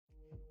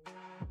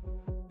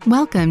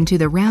Welcome to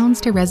the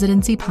Rounds to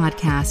Residency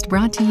podcast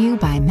brought to you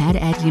by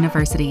MedEd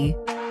University.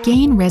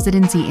 Gain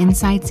residency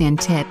insights and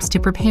tips to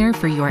prepare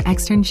for your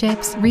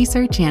externships,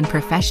 research, and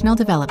professional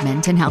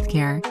development in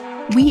healthcare.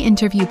 We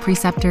interview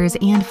preceptors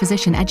and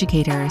physician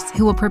educators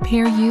who will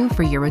prepare you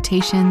for your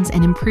rotations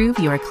and improve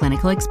your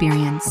clinical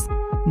experience.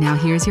 Now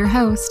here's your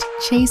host,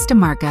 Chase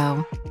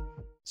DeMarco.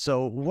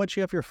 So once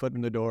you have your foot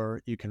in the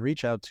door, you can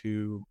reach out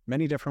to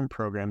many different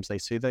programs. They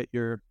say that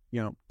you're,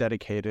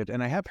 dedicated.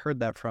 And I have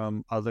heard that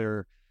from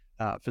other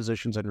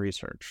physicians in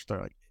research.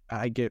 They're like,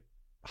 I get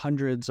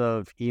hundreds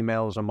of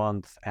emails a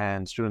month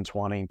and students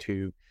wanting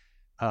to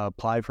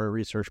apply for a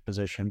research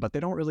position, but they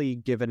don't really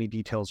give any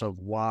details of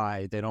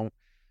why. They don't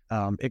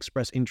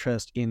express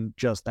interest in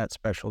just that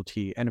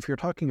specialty. And if you're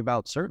talking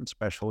about certain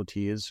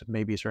specialties,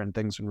 maybe certain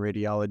things in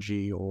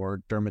radiology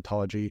or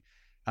dermatology,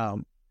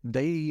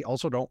 they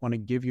also don't want to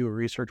give you a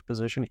research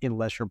position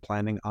unless you're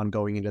planning on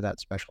going into that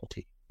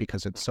specialty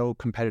because it's so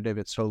competitive,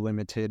 it's so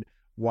limited.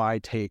 Why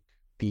take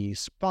the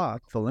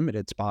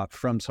limited spot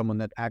from someone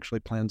that actually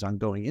plans on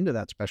going into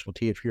that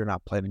specialty if you're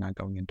not planning on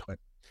going into it?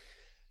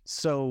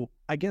 So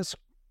I guess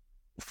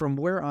from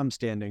where I'm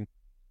standing,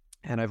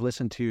 and I've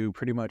listened to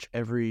pretty much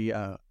every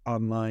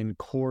online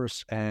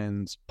course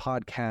and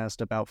podcast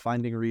about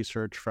finding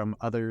research from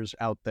others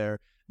out there,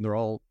 and they're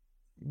all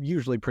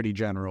usually pretty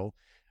general.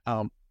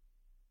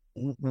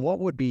 What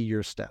would be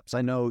your steps?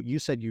 I know you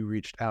said you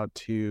reached out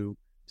to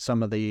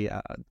some of the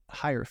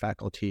higher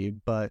faculty,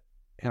 but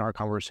in our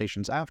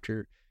conversations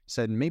after,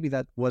 said maybe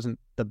that wasn't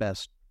the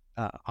best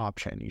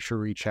option. You should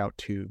reach out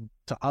to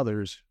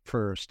others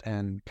first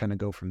and kind of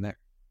go from there.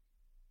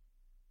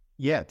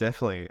 Yeah,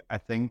 definitely. I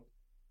think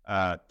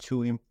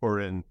two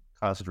important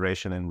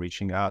consideration in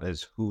reaching out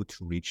is who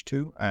to reach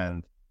to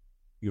and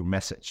your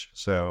message.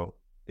 So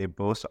they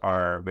both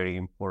are very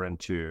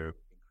important to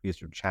increase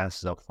your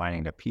chances of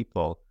finding the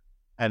people.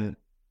 And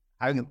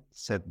having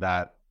said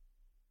that,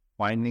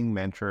 finding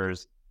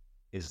mentors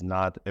is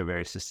not a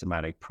very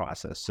systematic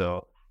process.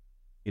 So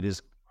it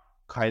is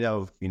kind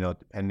of,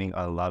 depending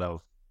on a lot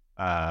of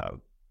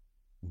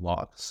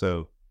luck.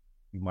 So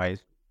you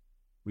might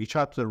reach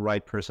out to the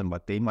right person,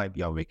 but they might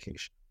be on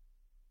vacation,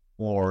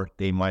 or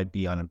they might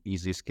be on a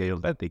busy schedule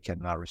that they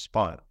cannot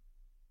respond,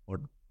 or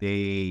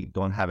they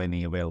don't have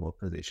any available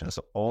positions.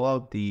 So all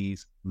of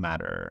these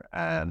matter,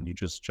 and you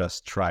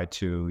just try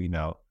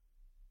to,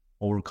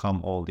 overcome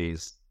all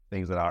these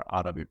things that are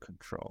out of your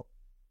control.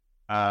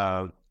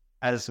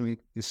 As we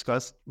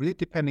discussed, really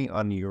depending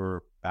on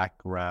your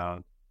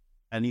background,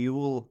 and you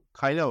will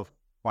kind of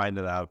find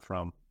it out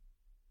from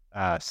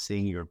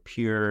seeing your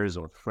peers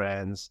or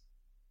friends,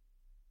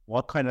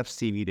 what kind of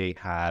CV they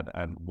had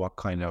and what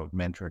kind of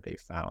mentor they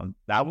found.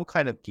 That will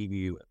kind of give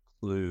you a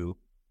clue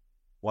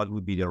what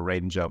would be the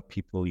range of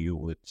people you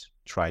would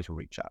try to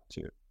reach out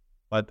to.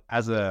 But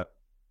as a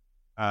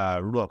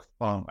rule of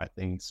thumb, I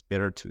think it's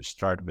better to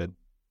start with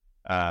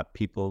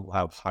people who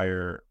have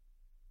higher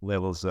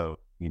levels of,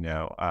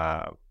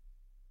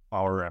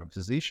 power and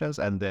positions,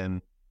 and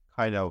then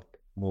kind of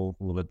move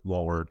a little bit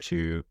lower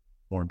to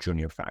more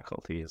junior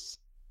faculties.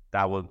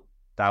 That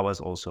was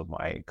also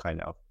my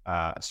kind of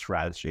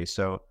strategy.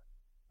 So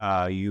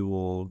you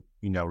will,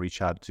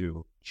 reach out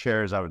to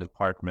chairs of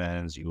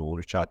departments, you will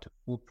reach out to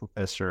full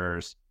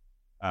professors,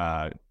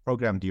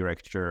 program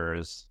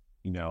directors,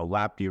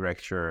 lab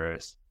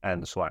directors,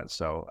 and so on.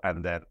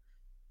 And then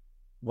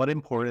what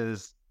important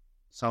is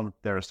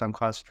there are some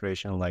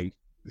concentration, like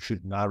you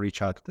should not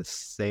reach out to the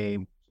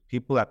same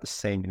people at the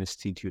same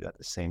institute at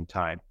the same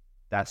time.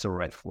 That's a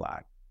red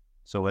flag.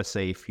 So let's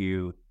say if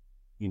you,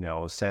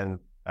 send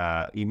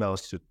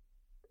emails to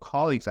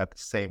colleagues at the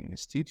same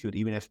institute,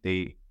 even if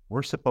they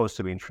were supposed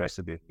to be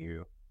interested in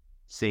you,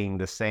 seeing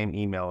the same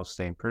email,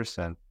 same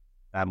person,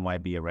 that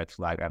might be a red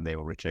flag and they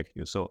will reject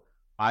you. So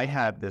I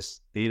had this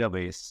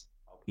database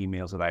of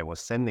emails that I was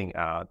sending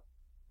out,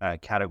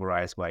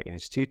 categorized by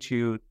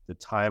institute, the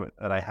time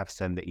that I have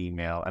sent the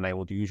email, and I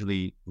would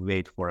usually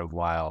wait for a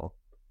while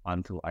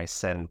until I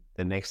send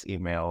the next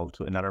email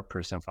to another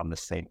person from the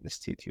same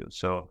institute.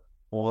 So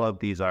all of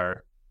these are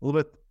a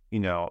little bit,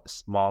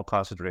 small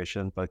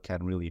considerations, but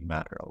can really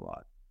matter a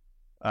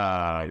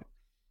lot.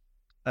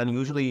 And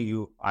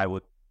usually I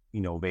would,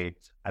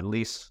 wait at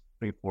least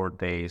 3-4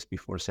 days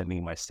before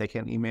sending my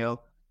second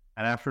email.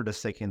 And after the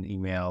second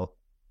email,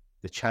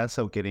 the chance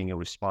of getting a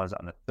response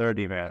on the third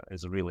email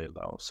is really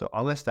low. So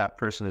unless that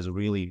person is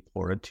really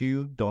important to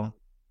you, don't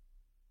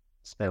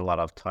spend a lot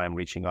of time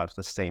reaching out to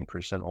the same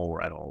person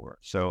over and over.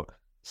 So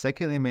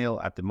second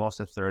email, at the most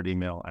a third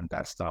email, and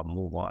that's done.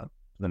 Move on to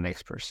the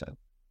next person.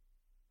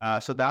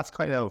 So that's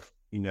kind of,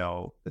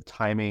 the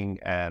timing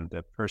and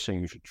the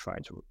person you should try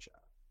to reach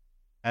out.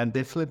 And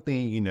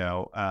definitely,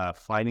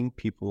 finding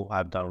people who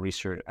have done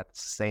research at the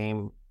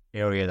same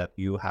area that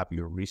you have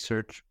your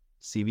research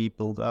CV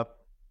build up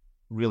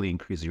really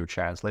increase your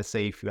chance. Let's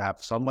say if you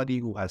have somebody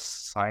who has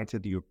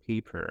cited your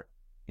paper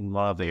in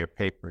one of their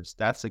papers,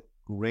 that's a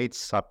great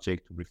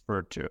subject to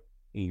refer to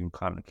in your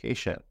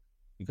communication.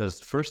 Because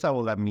first of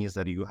all, that means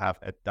that you have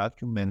a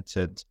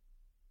documented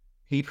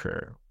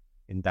paper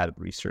in that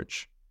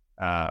research.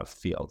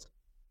 field.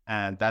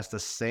 And that's the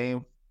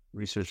same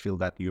research field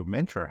that your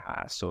mentor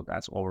has. So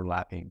that's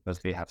overlapping because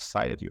they have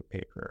cited your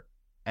paper.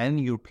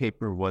 And your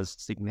paper was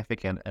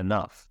significant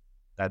enough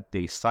that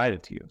they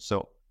cited you.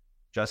 So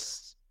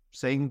just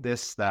saying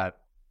this, that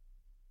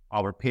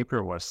our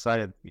paper was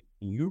cited in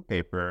your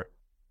paper,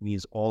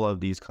 means all of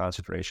these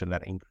consideration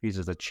that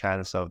increases the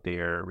chance of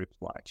their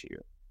reply to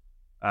you.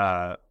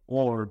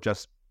 Or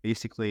just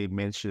basically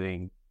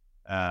mentioning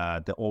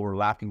the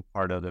overlapping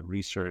part of the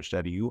research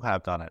that you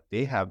have done and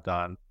they have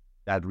done,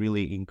 that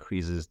really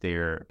increases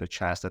the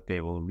chance that they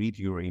will read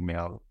your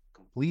email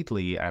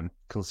completely and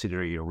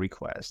consider your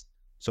request.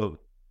 So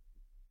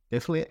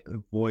definitely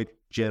avoid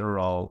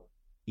general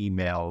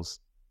emails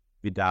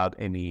without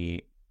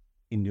any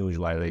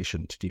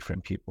individualization to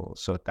different people.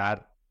 So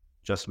that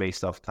just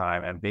waste of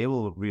time, and they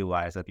will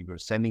realize that you're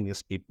sending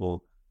these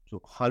people to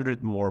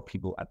 100 more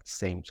people at the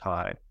same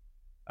time.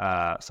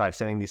 So I'm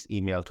sending this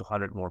email to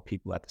 100 more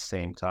people at the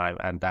same time,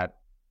 and that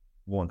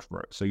won't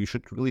work. So you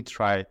should really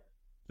try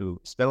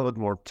to spend a little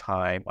more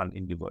time on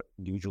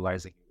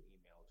individualizing your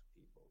email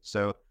to people.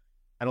 So,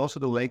 and also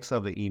the length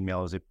of the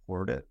email is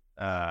important.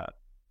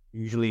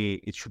 Usually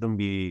it shouldn't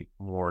be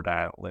more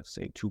than, let's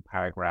say, 2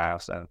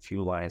 paragraphs and a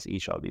few lines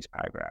each of these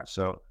paragraphs.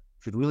 So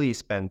you should really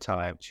spend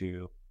time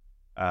to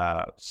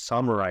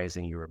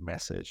summarizing your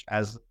message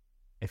as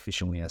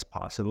efficiently as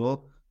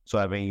possible. So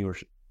that when you're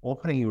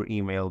opening your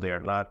email,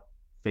 they're not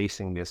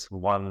facing this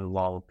one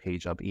long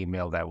page of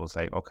email that was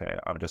like, okay,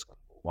 I'm just going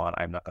to move on.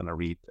 I'm not going to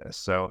read this.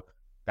 So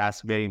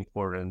that's very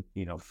important.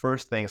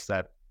 First things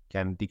that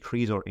can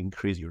decrease or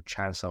increase your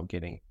chance of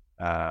getting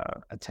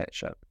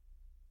attention.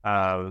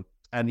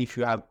 And if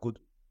you have good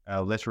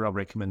letter of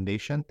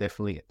recommendation,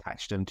 definitely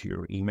attach them to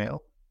your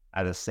email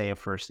as the same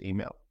first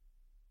email.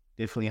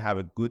 Definitely have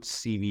a good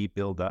CV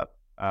build up.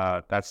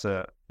 That's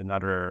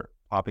another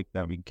topic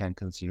that we can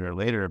consider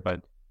later,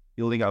 but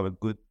building up a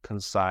good,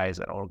 concise,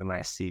 and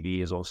organized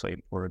CV is also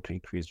important to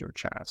increase your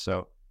chance.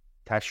 So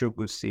attach your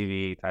good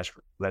CV, attach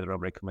letter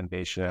of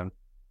recommendation,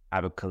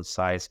 have a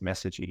concise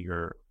message in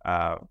your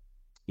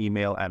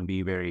email, and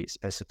be very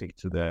specific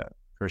to the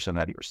person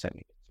that you're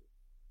sending it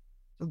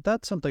to.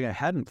 That's something I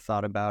hadn't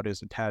thought about,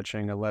 is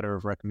attaching a letter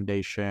of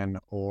recommendation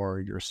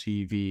or your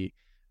CV.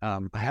 I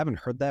haven't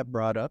heard that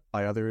brought up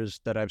by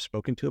others that I've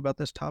spoken to about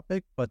this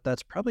topic, but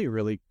that's probably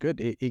really good.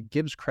 It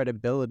gives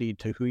credibility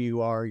to who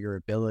you are, your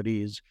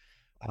abilities.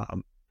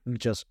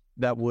 Just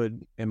that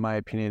would, in my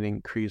opinion,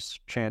 increase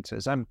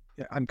chances. I'm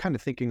kind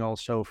of thinking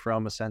also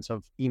from a sense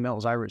of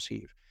emails I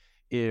receive.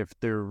 If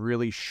they're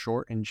really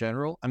short in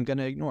general, I'm going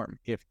to ignore them.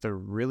 If they're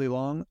really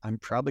long, I'm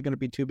probably going to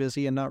be too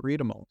busy and not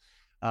read them all.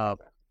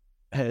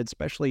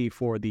 Especially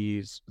for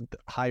these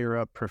higher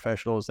up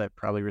professionals that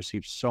probably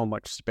receive so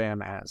much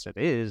spam as it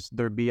is,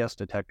 their BS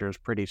detector is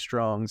pretty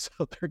strong. So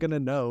they're going to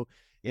know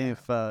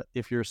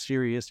if you're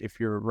serious, if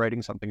you're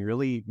writing something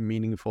really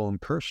meaningful and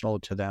personal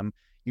to them.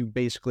 You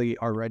basically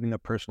are writing a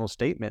personal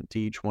statement to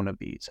each one of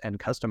these and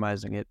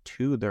customizing it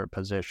to their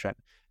position.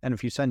 And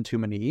if you send too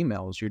many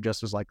emails, you're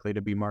just as likely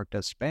to be marked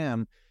as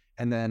spam.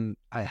 And then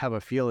I have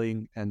a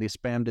feeling, and these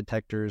spam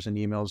detectors and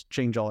emails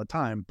change all the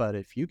time, but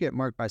if you get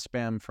marked by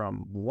spam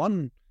from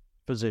one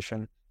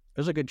physician,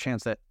 there's a good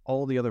chance that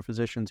all the other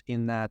physicians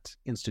in that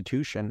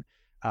institution,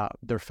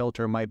 their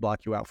filter might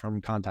block you out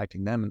from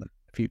contacting them in the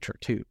future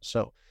too.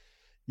 So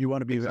you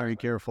want to be very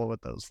careful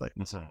with those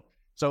things.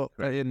 So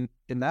in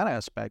that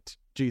aspect,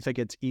 do you think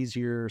it's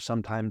easier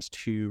sometimes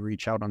to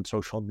reach out on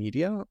social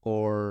media,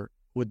 or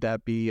would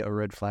that be a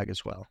red flag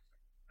as well?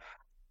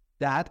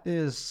 That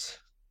is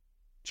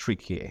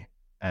tricky,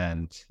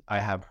 and I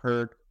have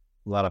heard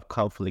a lot of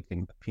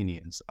conflicting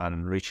opinions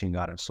on reaching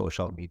out on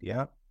social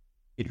media.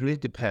 It really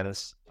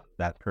depends on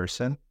that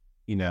person.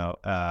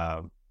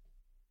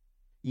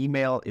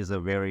 Email is a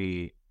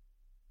very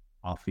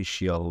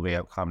official way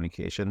of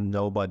communication.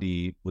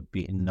 Nobody would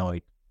be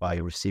annoyed by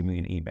receiving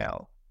an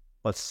email,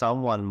 but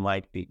someone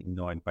might be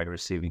annoyed by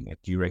receiving a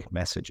direct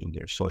message in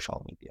their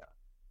social media.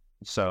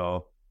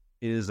 So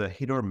it is a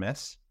hit or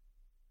miss.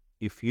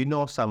 If you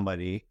know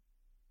somebody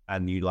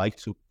and you like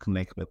to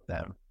connect with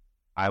them,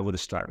 I would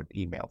start with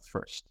email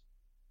first.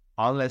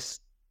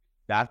 Unless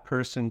that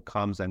person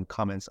comes and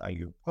comments on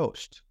your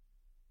post,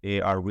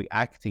 they are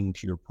reacting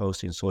to your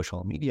post in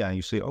social media, and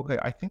you say, okay,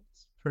 I think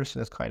this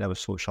person is kind of a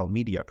social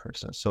media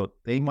person. So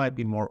they might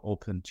be more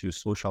open to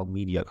social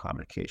media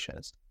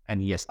communications.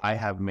 And yes, I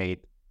have made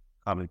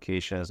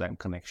communications and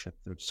connections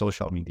through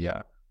social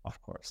media, of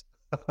course.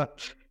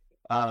 But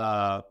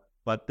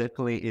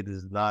definitely it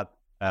is not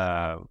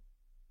a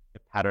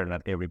pattern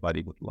that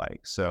everybody would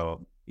like.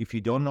 So if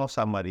you don't know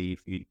somebody,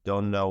 if you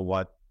don't know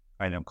what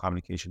kind of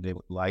communication they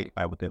would like,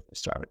 I would definitely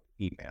start with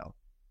email.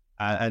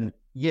 And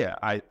yeah,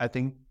 I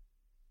think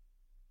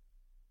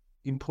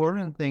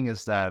important thing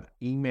is that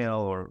email,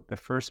 or the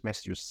first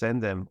message you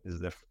send them, is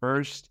the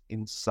first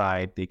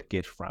insight they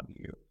get from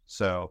you.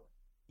 So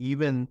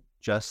even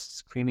just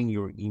screening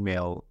your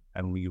email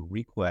and your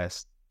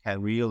request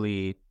can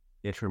really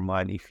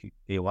determine if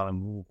they want to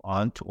move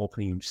on to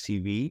opening your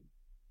CV,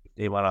 if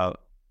they want to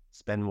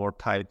spend more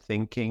time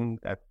thinking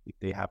that if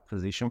they have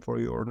position for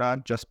you or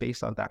not, just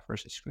based on that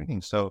first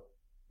screening. So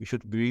you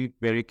should be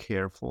very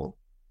careful,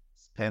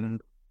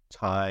 spend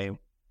time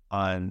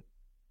on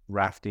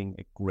drafting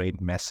a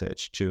great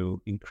message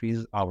to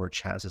increase our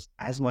chances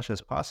as much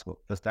as possible,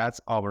 because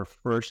that's our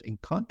first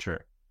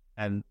encounter.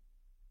 And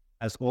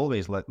as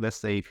always, let's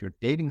say if you're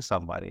dating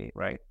somebody,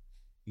 right,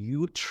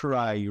 you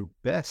try your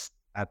best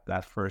at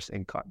that first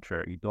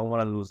encounter. You don't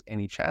want to lose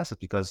any chances,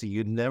 because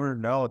you never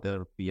know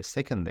there'll be a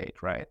second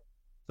date, right?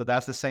 So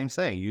that's the same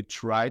thing. You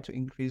try to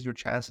increase your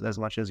chances as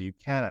much as you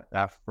can at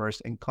that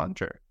first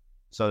encounter,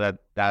 so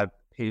that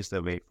paves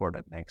the way for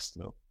the next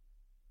move.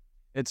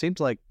 It seems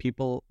like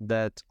people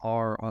that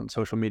are on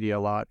social media a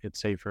lot, it's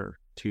safer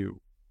to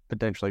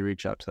potentially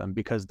reach out to them,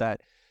 because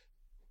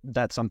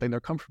that's something they're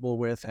comfortable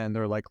with, and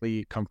they're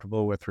likely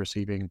comfortable with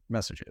receiving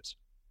messages.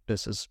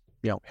 This is,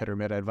 hit or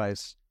mid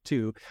advice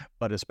too,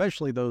 but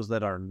especially those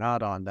that are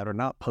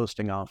not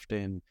posting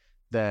often,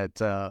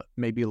 that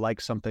maybe like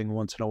something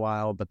once in a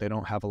while, but they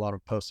don't have a lot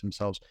of posts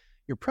themselves.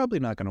 You're probably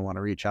not going to want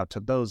to reach out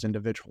to those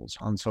individuals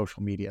on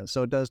social media.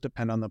 So it does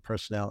depend on the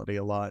personality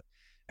a lot.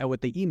 And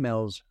with the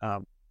emails,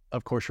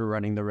 of course, you're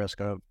running the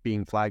risk of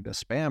being flagged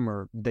as spam,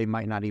 or they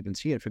might not even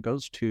see it if it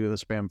goes to the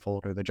spam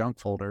folder, the junk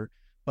folder.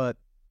 But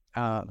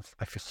I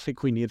feel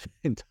like we need an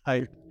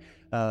entire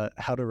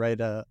how to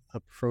write a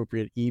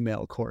appropriate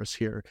email course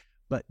here.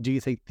 But do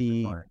you think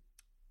the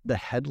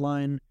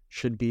headline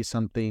should be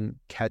something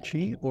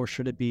catchy, or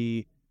should it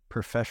be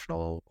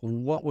professional?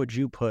 What would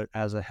you put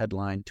as a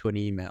headline to an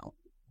email?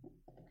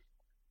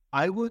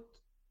 I would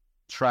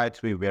try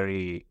to be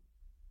very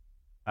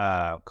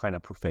kind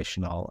of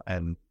professional,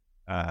 and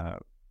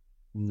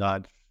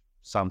not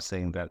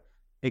something that,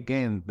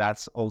 again,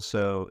 that's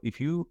also, if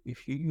you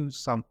use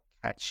some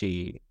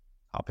catchy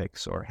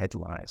topics or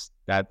headlines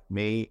that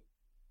may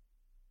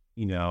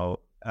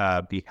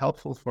be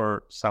helpful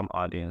for some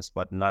audience,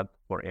 but not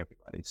for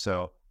everybody.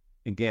 So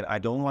again, I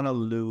don't want to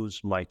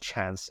lose my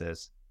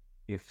chances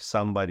if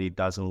somebody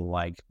doesn't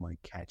like my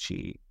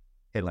catchy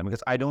headline,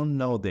 because I don't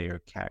know their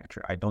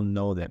character, I don't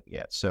know them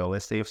yet. So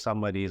let's say if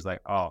somebody is like,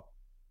 oh,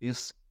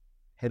 this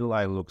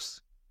headline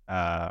looks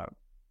kind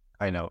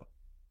of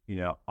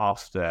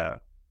off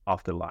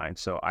the line,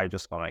 so I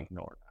just want to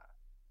ignore that.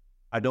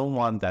 I don't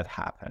want that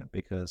happen,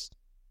 because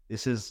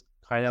this is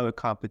kind of a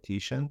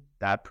competition.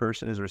 That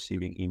person is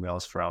receiving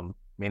emails from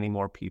many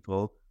more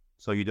people,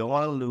 so you don't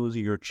want to lose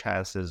your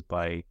chances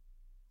by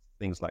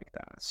things like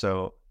that.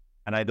 So,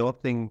 and I don't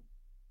think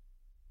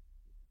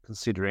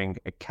considering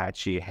a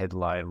catchy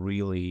headline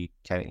really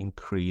can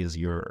increase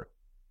your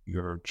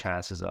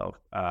chances of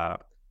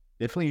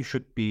definitely you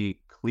should be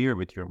clear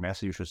with your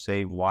message. You should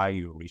say why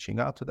you're reaching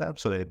out to them,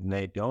 so that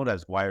they know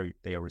that's why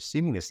they are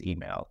receiving this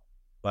email.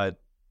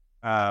 But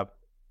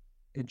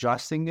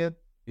adjusting it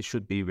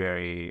should be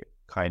very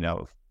kind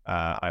of,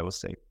 I would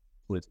say,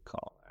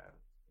 political and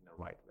in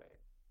the right way.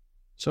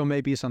 So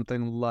maybe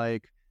something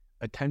like,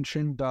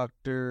 attention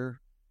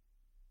doctor,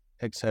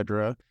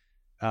 etc.,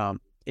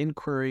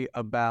 inquiry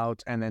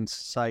about, and then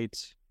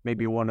cite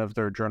maybe one of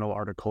their journal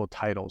article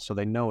titles, so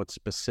they know it's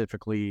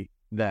specifically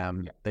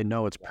them. Yeah. They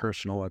know it's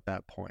personal at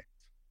that point.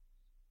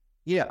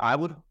 Yeah, I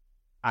would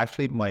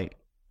actually, my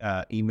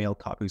email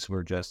topics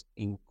were just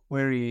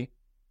inquiry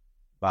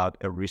about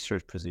a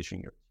research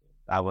position.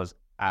 That was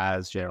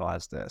as general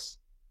as this.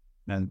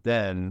 And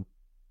then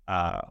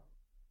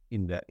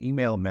in the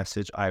email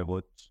message, I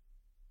would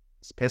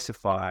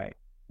specify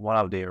one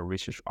of their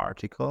research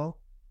article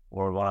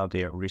or one of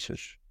their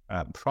research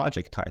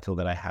project title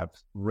that I have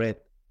read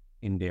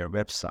in their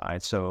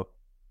website. So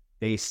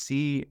they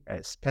see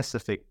a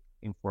specific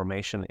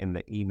information in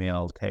the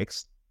email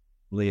text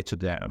related to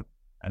them,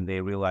 and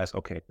they realize,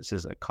 okay, this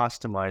is a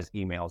customized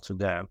email to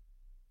them.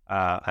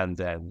 And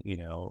then,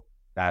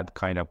 that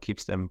kind of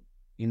keeps them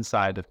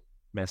inside the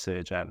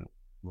message and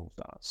moves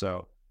on.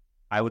 So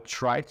I would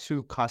try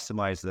to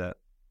customize the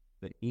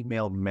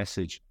email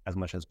message as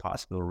much as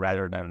possible,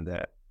 rather than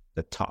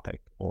the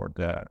topic or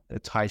the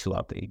title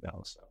of the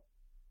email. So.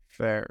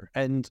 Fair.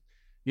 And,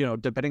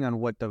 depending on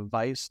what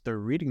device they're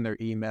reading their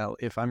email,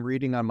 if I'm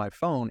reading on my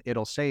phone,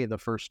 it'll say the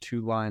first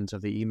two lines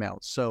of the email.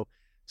 So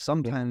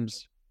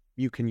sometimes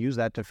you can use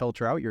that to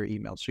filter out your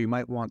email. So you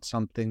might want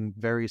something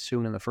very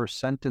soon in the first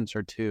sentence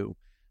or two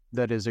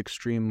that is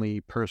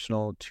extremely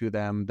personal to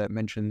them, that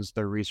mentions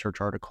their research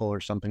article or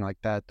something like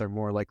that. They're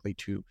more likely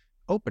to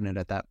open it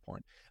at that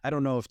point. I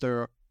don't know if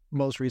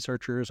most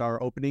researchers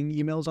are opening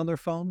emails on their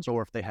phones,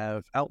 or if they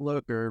have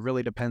Outlook, or it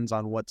really depends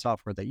on what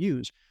software they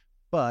use,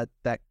 but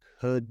that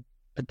could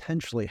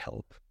potentially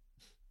help.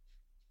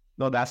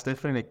 No, that's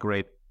definitely a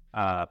great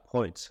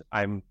point.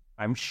 I'm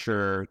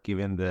sure,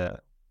 given the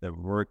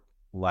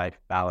work-life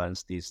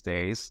balance these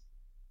days,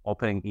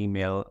 opening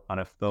email on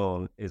a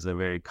phone is a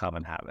very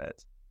common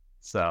habit.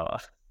 So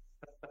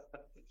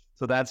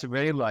that's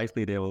very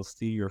likely they will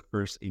see your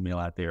first email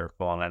at their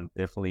phone, and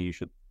definitely you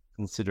should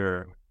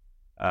consider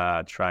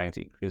trying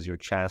to increase your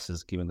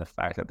chances, given the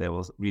fact that they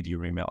will read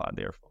your email on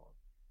their phone.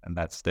 And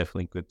that's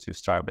definitely good to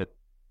start with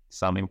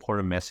some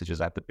important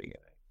messages at the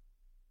beginning.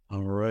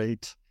 All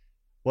right.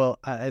 Well,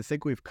 I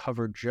think we've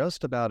covered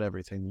just about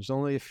everything. There's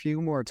only a few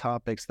more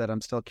topics that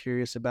I'm still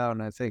curious about.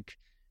 And I think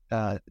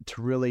to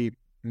really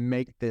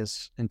make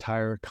this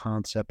entire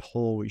concept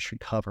whole, we should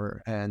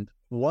cover. And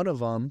one of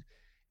them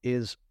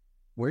is,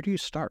 where do you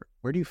start?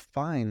 Where do you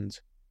find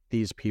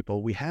these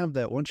people? We have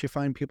that once you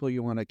find people,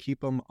 you want to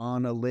keep them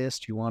on a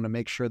list. You want to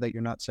make sure that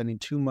you're not sending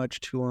too much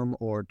to them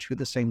or to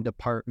the same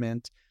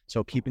department.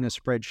 So keeping a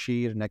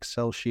spreadsheet, an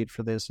Excel sheet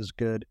for this is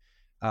good.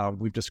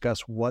 We've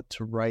discussed what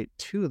to write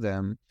to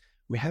them.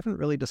 We haven't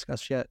really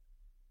discussed yet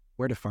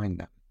where to find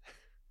them.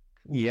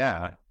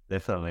 Yeah,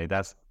 definitely.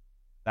 That's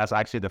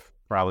actually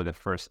probably the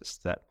first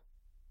step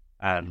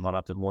and one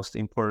of the most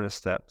important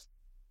steps.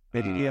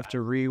 Maybe you have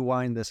to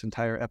rewind this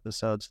entire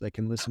episode so they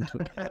can listen to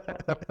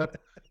it.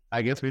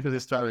 I guess we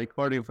should start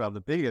recording from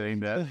the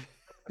beginning then.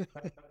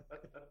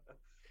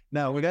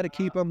 No, we got to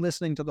keep them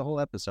listening to the whole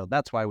episode.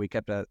 That's why we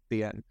kept it at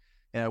the end.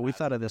 Yeah, we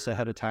thought of this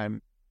ahead of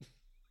time.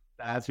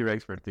 That's your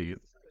expertise.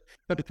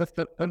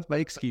 That's my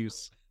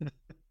excuse.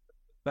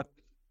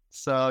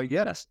 So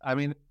yes, I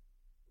mean,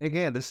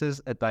 again, this is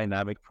a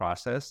dynamic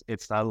process.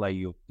 It's not like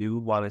you do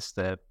one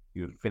step,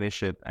 you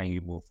finish it, and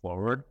you move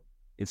forward.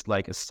 It's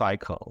like a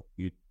cycle.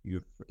 You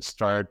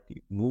start,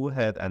 you move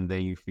ahead, and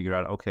then you figure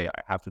out, okay,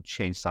 I have to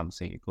change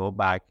something. You go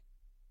back,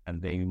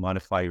 and then you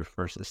modify your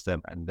first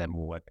step, and then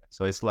move again.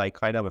 So it's like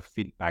kind of a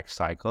feedback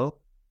cycle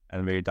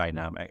and very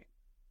dynamic.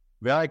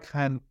 Where I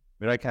can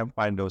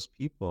find those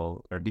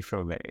people are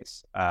different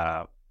ways.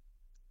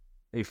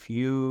 If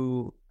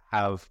you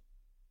have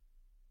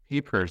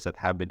papers that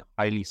have been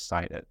highly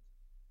cited,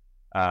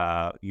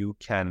 you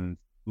can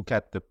look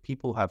at the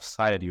people who have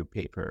cited your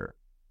paper,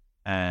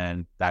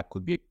 and that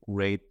could be a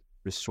great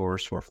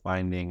resource for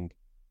finding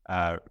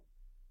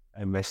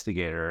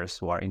investigators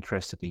who are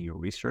interested in your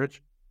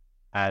research.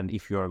 And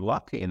if you're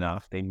lucky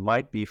enough, they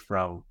might be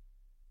from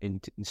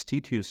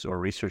institutes or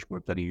research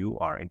group that you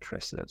are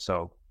interested in.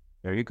 So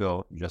there you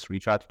go. You just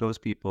reach out to those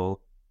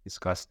people,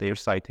 discuss their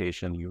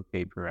citation, your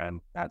paper,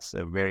 and that's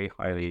a very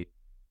highly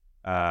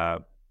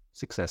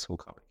successful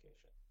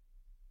communication.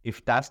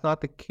 If that's not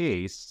the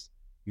case,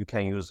 you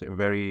can use a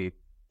very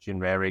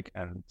generic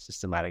and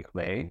systematic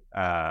way.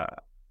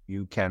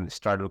 You can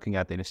start looking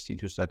at the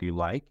institutes that you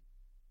like,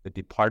 the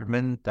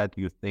department that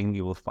you think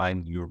you will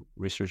find your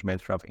research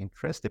mentor of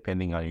interest,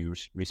 depending on your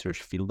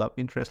research field of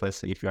interest. Let's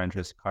say if you're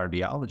interested in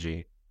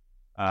cardiology,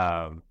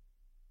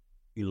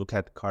 you look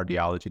at the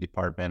cardiology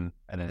department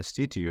and an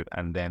institute,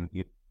 and then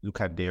you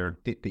look at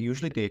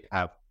usually they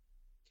have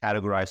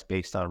categorized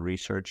based on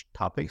research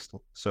topics.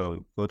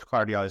 So go to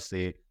cardiology,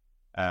 say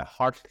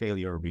heart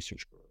failure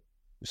research group,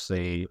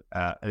 say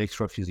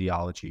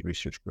electrophysiology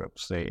research group,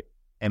 say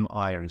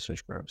MI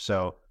research group.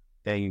 So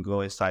then you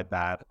go inside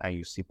that and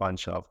you see a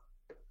bunch of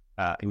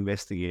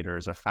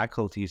investigators or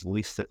faculties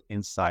listed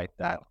inside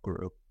that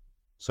group.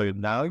 So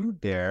now you're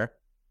there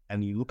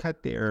and you look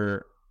at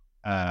their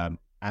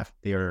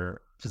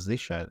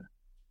position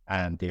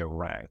and their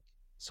rank.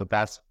 So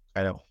that's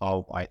kind of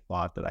how I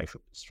thought that I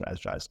should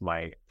strategize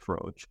my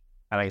approach.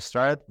 And I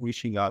started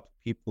reaching out to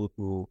people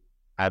who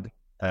had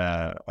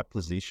a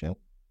position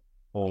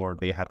or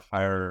they had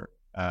higher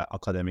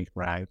academic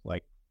rank,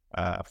 like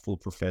a full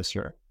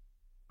professor,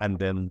 and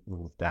then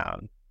move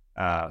down.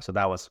 So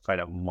that was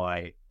kind of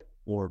my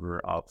order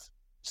of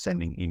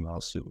sending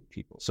emails to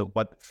people. So,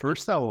 but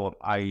first of all,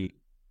 I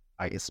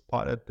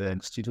spotted the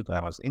institute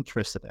that I was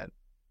interested in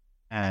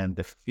and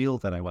the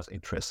field that I was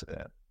interested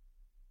in.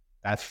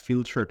 That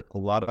filtered a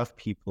lot of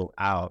people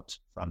out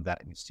from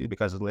that institute,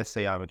 because let's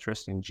say I'm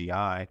interested in GI,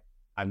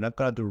 I'm not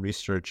going to do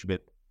research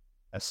with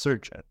a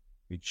surgeon,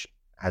 which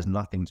has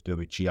nothing to do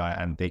with GI,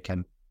 and they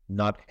can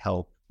not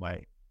help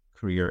my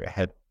career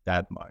ahead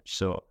that much.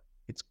 So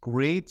it's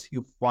great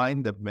you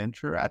find a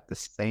mentor at the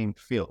same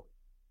field.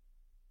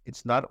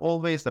 It's not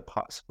always a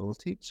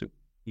possibility. So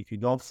if you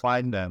don't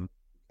find them,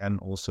 you can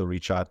also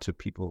reach out to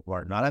people who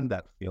are not in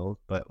that field,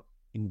 but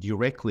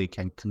indirectly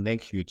can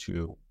connect you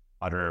to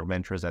other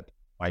mentors that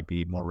might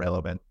be more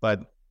relevant.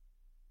 But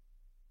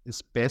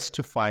it's best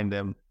to find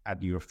them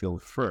at your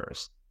field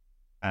first,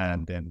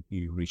 and then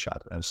you reach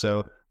out to them.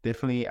 So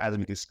definitely, as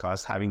we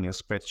discussed, having a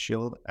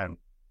spreadsheet and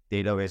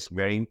database is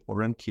very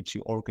important, keeps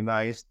you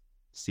organized,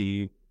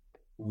 see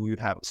who you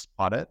have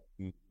spotted,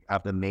 you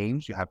have the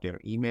names, you have their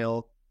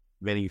email.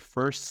 When you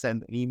first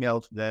send an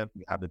email to them,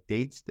 you have the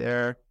dates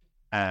there,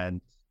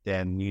 and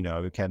then, you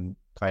can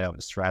kind of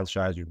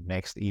strategize your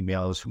next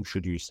emails. Who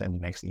should you send the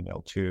next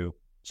email to,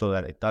 so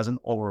that it doesn't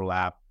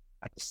overlap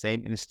at the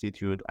same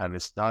institute and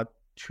it's not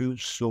too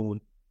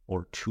soon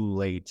or too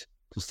late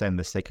to send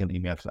the second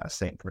email to that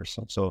same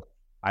person. So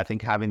I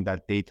think having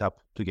that data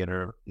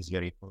together is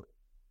very important.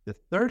 The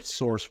third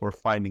source for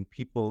finding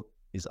people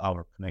is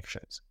our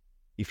connections.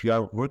 If you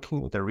are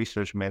working with a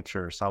research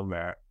mentor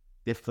somewhere,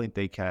 definitely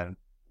they can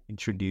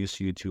introduce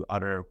you to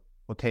other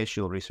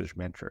potential research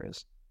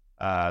mentors.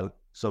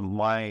 So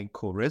my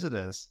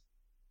co-residents,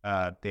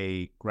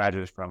 they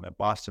graduated from a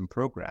Boston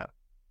program,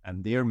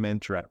 and their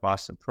mentor at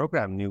Boston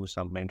program knew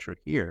some mentor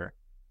here.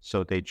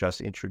 So they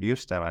just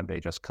introduced them and they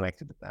just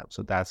connected with them.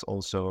 So that's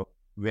also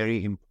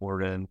very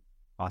important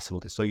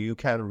possibility. So you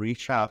can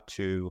reach out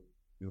to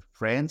your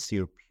friends,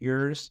 your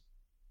peers,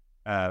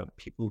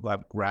 people who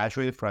have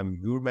graduated from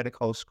your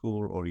medical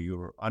school or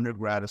your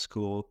undergraduate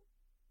school.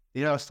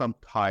 There are some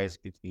ties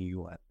between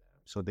you and them.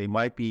 So they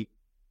might be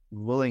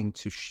willing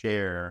to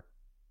share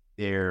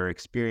their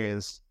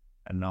experience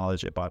and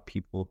knowledge about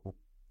people who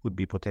could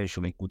be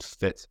potentially good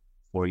fit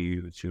for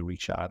you to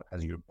reach out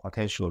as your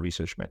potential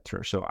research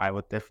mentor. So I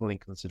would definitely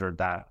consider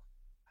that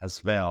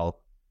as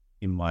well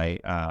in my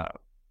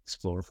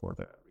explore for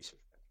the research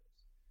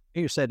mentors.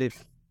 You said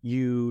if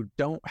you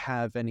don't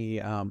have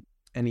any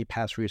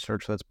past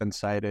research that's been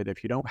cited,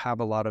 if you don't have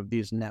a lot of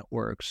these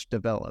networks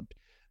developed,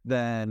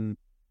 then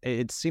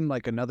it seemed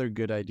like another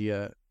good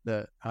idea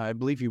that I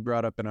believe you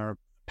brought up in our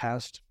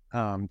past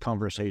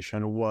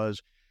conversation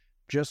was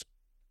just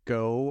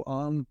go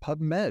on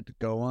PubMed,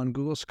 go on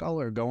Google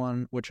Scholar, go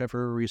on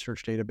whichever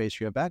research database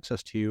you have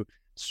access to,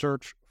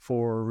 search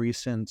for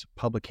recent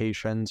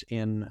publications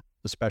in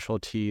the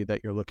specialty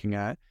that you're looking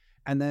at,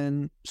 and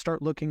then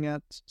start looking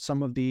at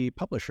some of the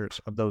publishers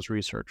of those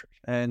researchers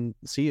and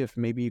see if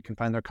maybe you can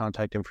find their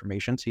contact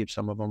information, see if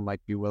some of them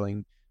might be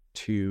willing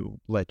to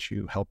let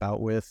you help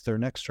out with their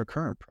next or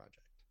current project.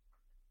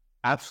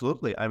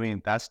 Absolutely. I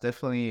mean, that's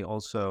definitely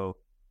also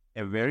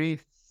a very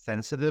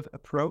sensitive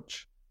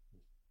approach.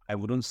 I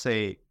wouldn't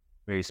say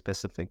very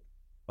specific,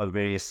 but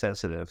very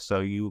sensitive. So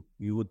you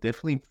would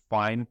definitely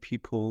find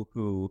people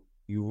who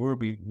you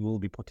will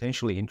be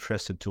potentially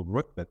interested to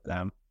work with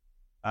them.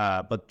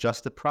 But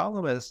just the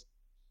problem is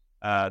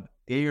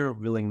their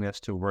willingness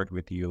to work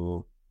with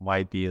you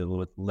might be a little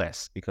bit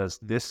less, because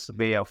this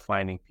way of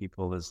finding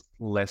people is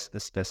less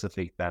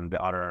specific than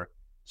the other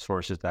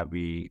sources that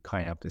we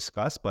kind of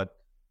discussed. But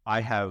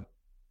I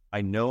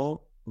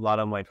know a lot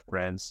of my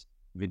friends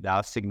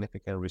without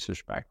significant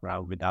research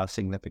background, without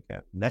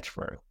significant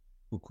network,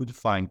 who could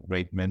find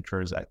great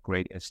mentors at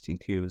great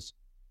institutes,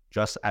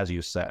 just as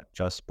you said,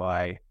 just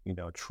by,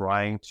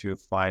 trying to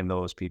find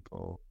those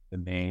people, the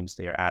names,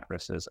 their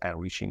addresses, and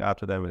reaching out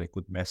to them with a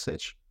good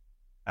message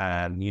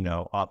and,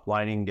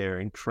 outlining their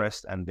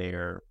interest and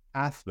their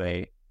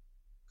pathway,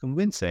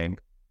 convincing,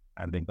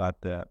 and they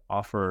got the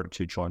offer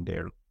to join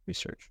their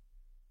research.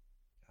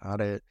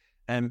 Got it.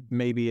 And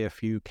maybe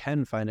if you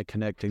can find a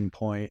connecting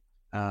point,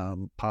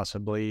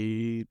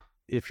 possibly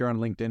if you're on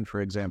LinkedIn, for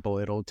example,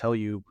 it'll tell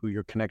you who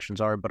your connections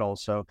are, but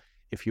also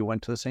if you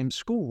went to the same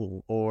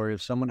school or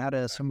if someone had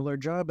a similar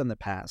job in the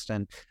past,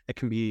 and it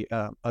can be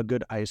a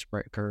good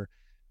icebreaker.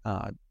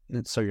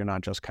 So you're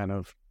not just kind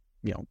of,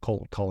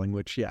 cold calling,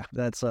 which,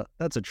 that's a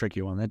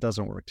tricky one. That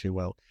doesn't work too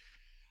well.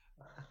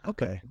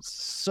 Okay.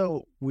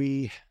 So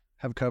we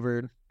have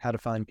covered how to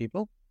find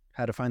people,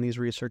 how to find these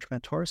research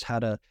mentors, how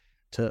to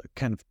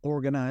kind of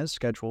organize,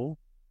 schedule,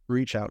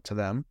 reach out to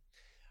them.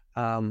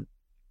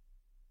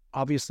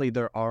 Obviously,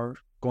 there are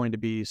going to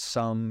be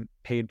some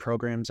paid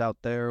programs out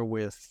there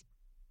with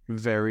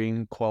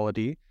varying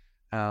quality.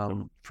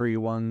 Free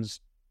ones,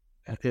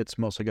 it's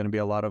mostly going to be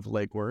a lot of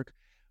legwork.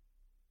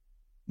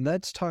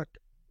 Let's talk,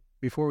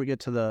 before we get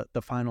to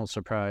the final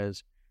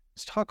surprise,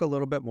 let's talk a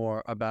little bit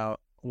more about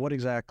what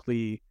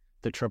exactly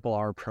the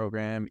RRR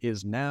program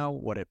is now,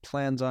 what it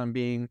plans on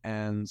being,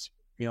 and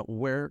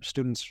where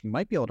students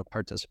might be able to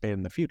participate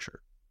in the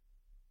future.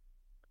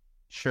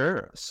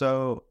 Sure.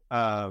 So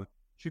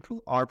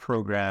RRR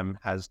program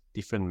has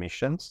different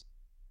missions.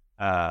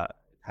 It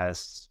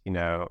has,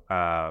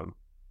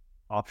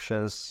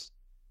 options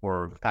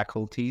for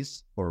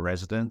faculties, for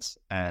residents,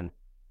 and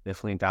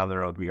definitely down the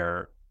road, we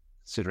are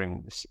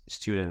considering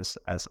students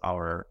as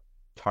our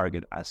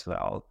target as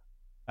well.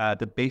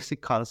 The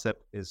basic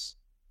concept is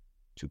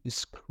to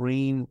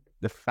screen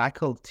the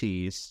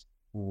faculties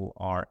who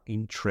are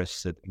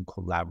interested in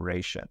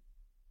collaboration.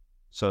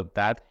 So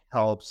that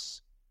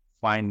helps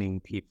finding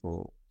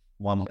people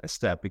one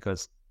step,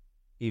 because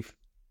if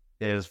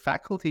there's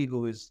faculty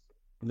who is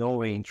no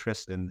way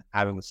interested in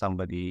having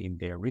somebody in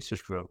their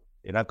research group,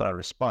 they're not going to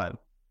respond.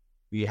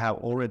 We have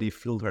already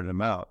filtered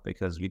them out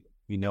because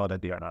we know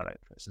that they are not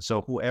interested.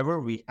 So whoever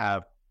we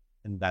have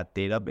in that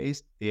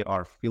database, they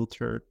are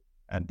filtered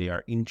and they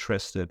are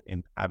interested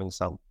in having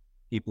some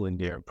people in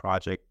their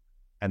project,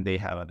 and they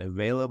have an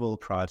available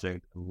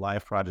project, a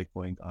live project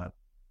going on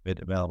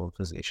with available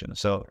positions.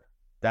 So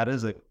that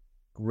is a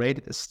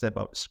great step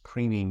of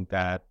screening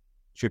that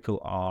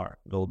RRR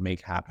will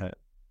make happen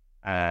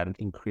and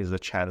increase the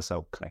chance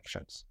of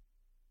connections.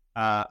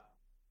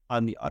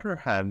 On the other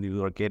hand,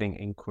 we are getting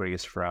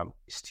inquiries from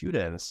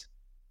students,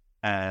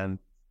 and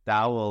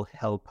that will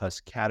help us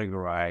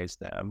categorize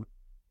them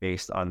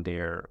based on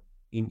their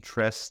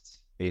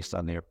interests, based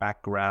on their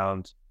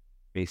background,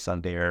 based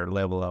on their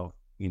level of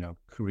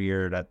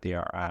career that they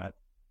are at.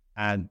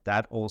 And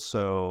that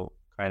also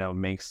kind of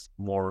makes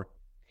more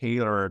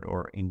tailored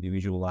or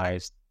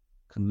individualized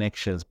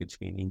connections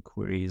between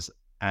inquiries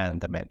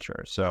and the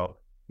mentor. So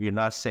we're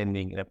not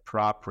sending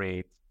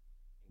inappropriate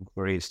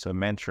inquiries to a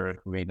mentor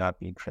who may not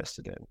be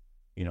interested in,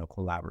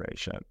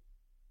 collaboration.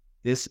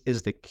 This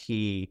is the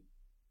key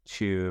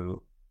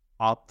to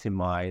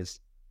optimize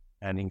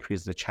and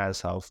increase the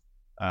chance of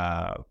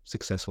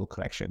successful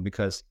connection,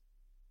 because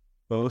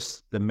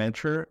both the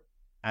mentor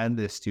and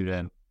the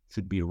student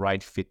should be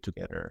right fit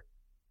together.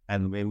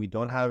 And when we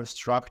don't have a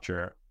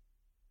structure,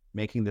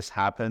 making this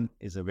happen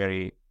is a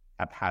very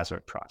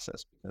haphazard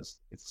process, because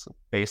it's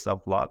based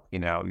off luck.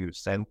 You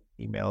send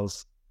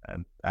emails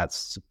and that's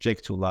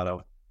subject to a lot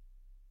of,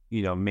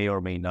 may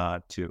or may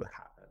not to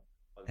happen.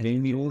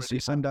 And you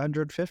send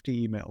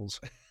 150 emails.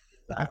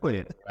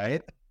 Exactly,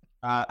 right?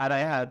 And I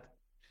had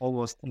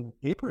almost 10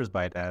 papers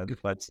by then,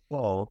 but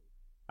still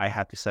I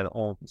had to send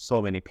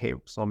so many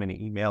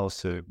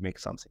emails to make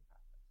something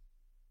happen.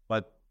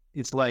 But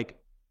it's like,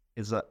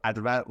 it's an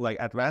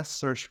advanced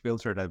search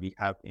filter that we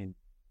have in,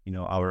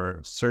 our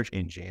search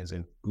engines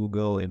in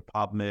Google, in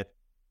PubMed.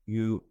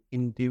 You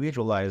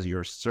individualize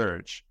your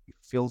search, you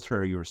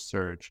filter your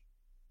search,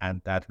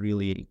 and that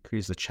really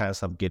increases the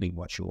chance of getting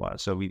what you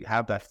want. So we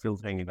have that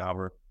filtering in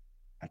our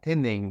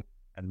attending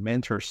and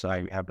mentor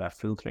side. We have that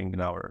filtering in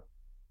our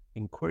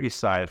inquiry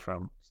side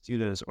from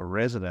students or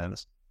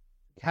residents,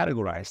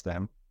 categorize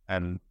them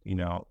and,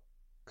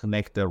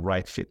 connect the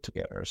right fit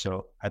together.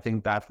 So I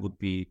think that would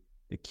be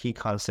the key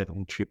concept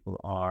in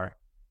RRR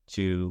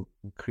to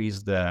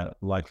increase the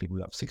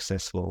likelihood of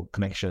successful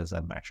connections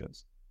and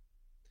matches.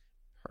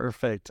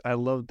 Perfect. I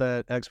love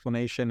that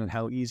explanation and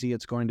how easy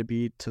it's going to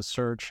be to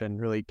search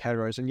and really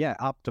categorize and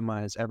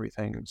optimize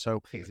everything.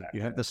 So exactly.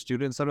 You have the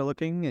students that are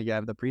looking, you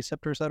have the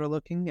preceptors that are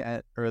looking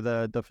at, or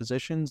the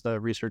physicians,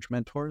 the research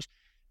mentors,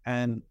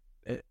 and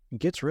it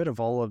gets rid of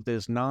all of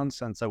this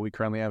nonsense that we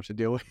currently have to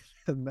deal with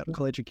in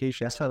medical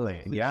education.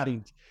 Definitely.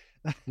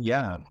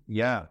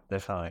 Yeah,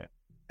 definitely.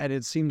 And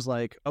it seems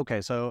like,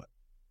 okay, so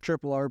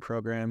RRR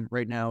program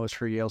right now is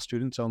for Yale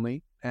students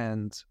only,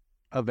 and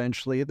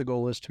eventually the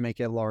goal is to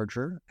make it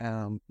larger.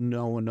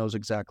 No one knows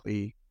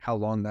exactly how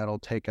long that'll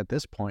take at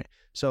this point.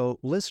 So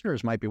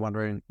listeners might be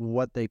wondering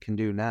what they can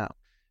do now.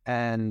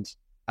 And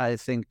I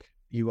think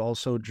you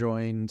also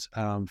joined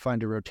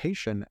Find a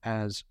Rotation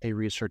as a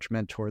research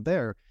mentor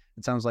there.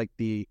 It sounds like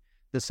the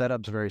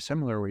setup's very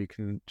similar, where you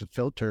can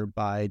filter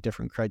by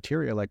different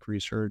criteria like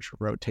research,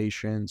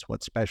 rotations,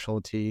 what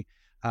specialty.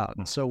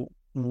 So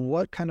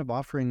what kind of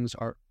offerings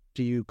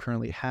do you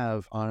currently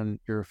have on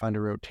your Find a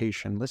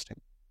Rotation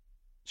listing?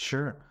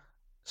 Sure.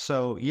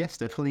 So yes,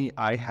 definitely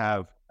I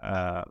have,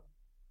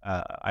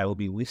 I will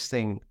be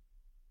listing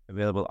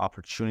available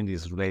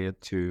opportunities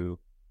related to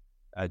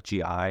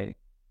GI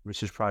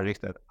research projects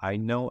that I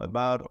know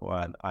about or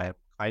I am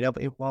kind of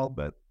involved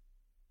with,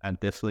 and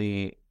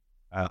definitely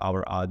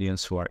our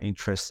audience who are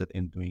interested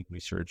in doing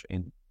research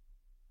in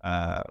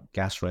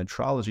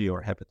gastroenterology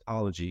or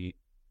hepatology,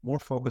 more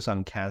focused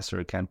on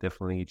cancer, can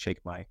definitely check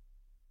my,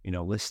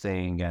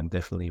 listing and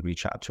definitely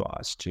reach out to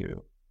us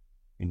to,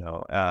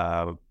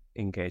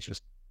 engage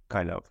this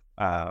kind of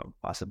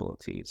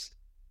possibilities.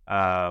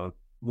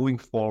 Moving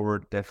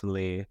forward,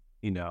 definitely,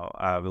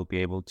 we'll be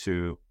able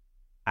to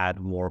add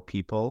more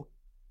people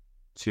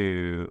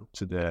to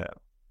the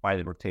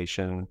Find a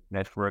Rotation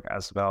network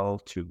as well,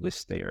 to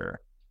list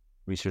their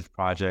research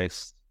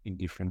projects in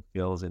different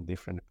fields, in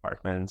different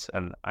departments.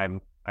 And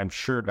I'm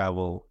sure that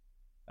will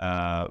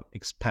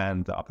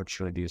expand the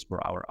opportunities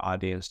for our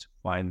audience to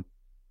find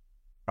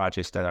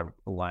projects that are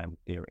aligned with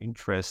their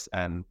interests,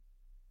 and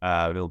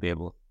we'll be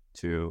able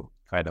to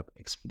kind of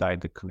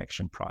expedite the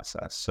connection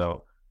process.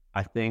 So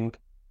I think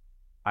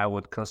I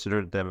would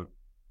consider them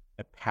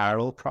a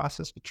parallel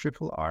process with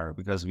RRR,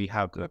 because we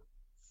have the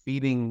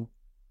feeding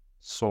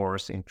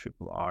source in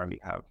RRR. We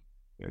have,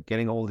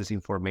 getting all this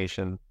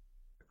information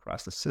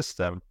across the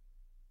system,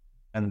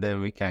 and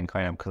then we can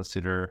kind of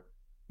consider,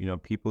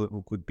 people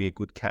who could be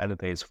good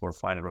candidates for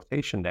Find a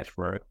Rotation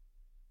network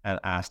and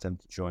ask them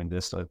to join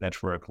this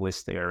network,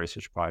 list their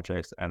research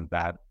projects, and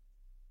that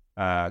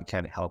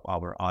can help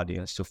our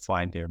audience to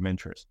find their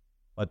mentors.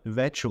 But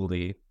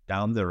eventually,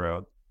 down the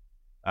road,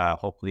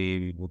 hopefully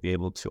we will be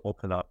able to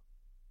open up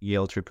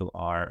Yale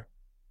RRR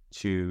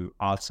to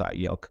outside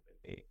Yale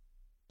community,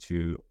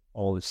 to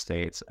all the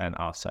states and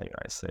outside the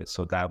United States.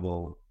 So that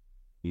will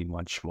be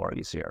much more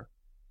easier.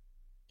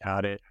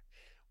 Got it.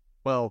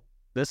 Well,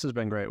 this has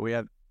been great. We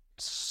have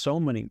so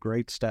many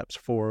great steps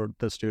for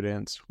the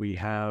students. We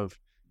have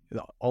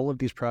all of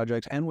these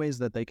projects and ways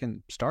that they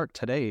can start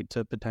today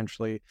to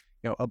potentially,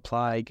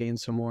 apply, gain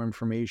some more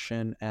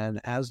information. And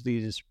as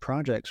these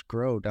projects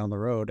grow down the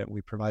road and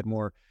we provide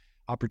more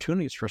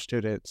opportunities for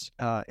students,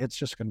 it's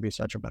just going to be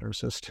such a better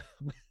system.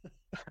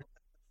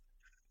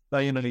 So,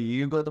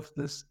 you go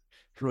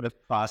through the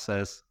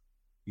process,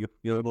 you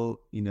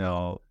feel,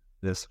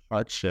 this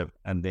hardship,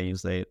 and then you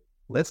say,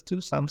 let's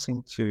do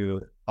something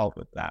to help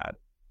with that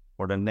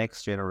for the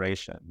next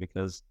generation,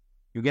 because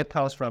you get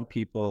thoughts from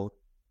people.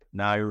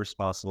 Now your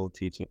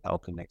responsibility to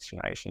help the next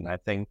generation. I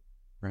think,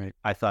 right.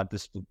 I thought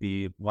this would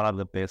be one of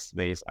the best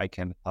ways I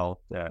can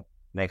help the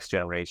next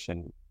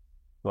generation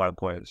who are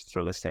going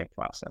through the same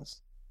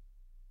process.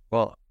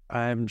 Well,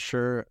 I'm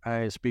sure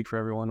I speak for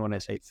everyone when I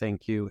say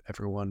thank you.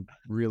 Everyone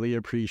really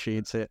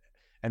appreciates it.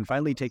 And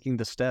finally taking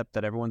the step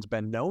that everyone's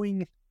been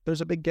knowing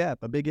there's a big gap,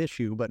 a big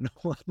issue, but no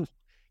one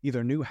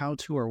either knew how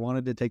to or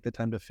wanted to take the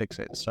time to fix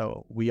it.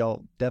 So we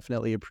all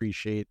definitely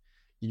appreciate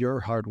your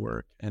hard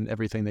work and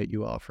everything that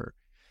you offer.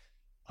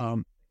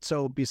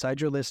 So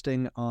besides your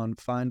listing on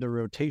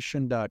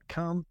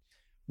findarotation.com,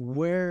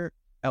 where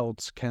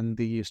else can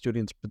the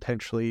students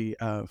potentially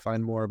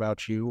find more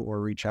about you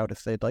or reach out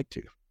if they'd like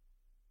to?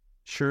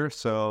 Sure.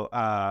 So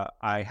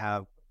I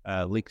have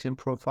a LinkedIn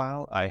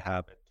profile, I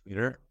have a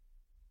Twitter,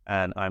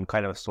 and I'm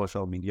kind of a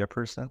social media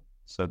person,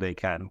 so they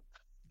can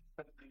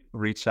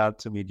reach out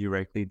to me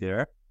directly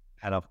there.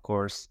 And of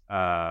course,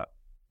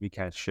 we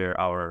can share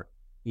our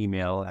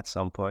email at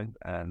some point,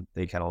 and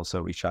they can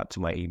also reach out to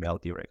my email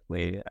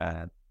directly,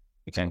 and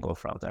we can go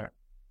from there.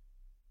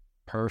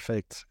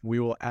 Perfect. We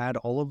will add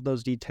all of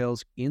those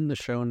details in the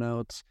show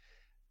notes.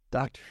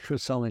 Dr.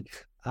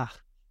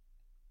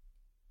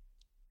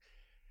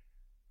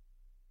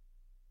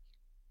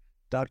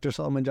 Dr.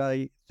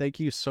 Soleymanjahi, thank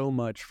you so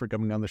much for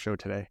coming on the show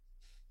today.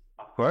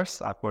 Of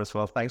course.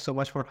 Well, thanks so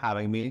much for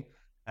having me.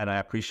 And I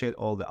appreciate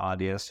all the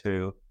audience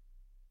who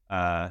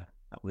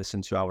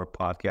listen to our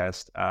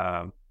podcast.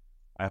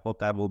 I hope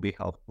that will be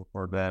helpful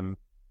for them.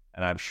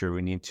 And I'm sure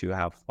we need to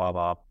have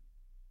follow-up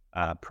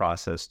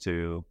process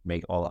to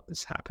make all of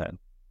this happen.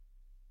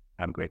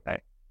 Have a great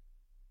day.